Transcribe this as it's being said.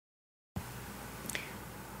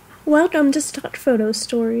Welcome to StockPhoto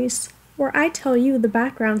Stories, where I tell you the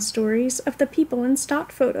background stories of the people in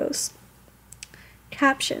stock photos.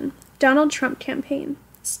 Caption: Donald Trump campaign.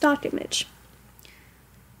 Stock image.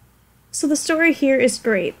 So the story here is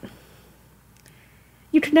great.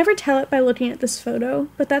 You could never tell it by looking at this photo,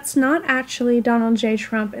 but that's not actually Donald J.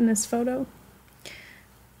 Trump in this photo.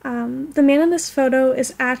 The man in this photo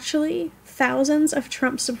is actually thousands of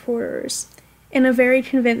Trump supporters in a very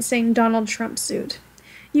convincing Donald Trump suit.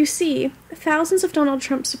 You see, thousands of Donald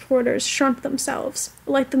Trump supporters shrunk themselves,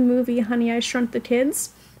 like the movie Honey, I Shrunk the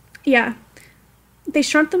Kids. Yeah, they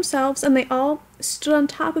shrunk themselves and they all stood on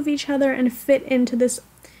top of each other and fit into this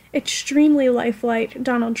extremely lifelike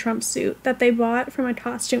Donald Trump suit that they bought from a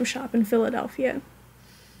costume shop in Philadelphia.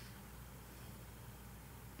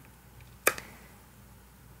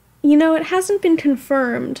 You know, it hasn't been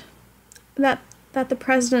confirmed that the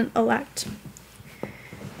president-elect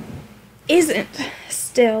isn't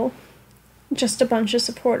still just a bunch of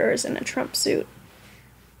supporters in a Trump suit.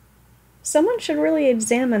 Someone should really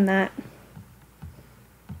examine that.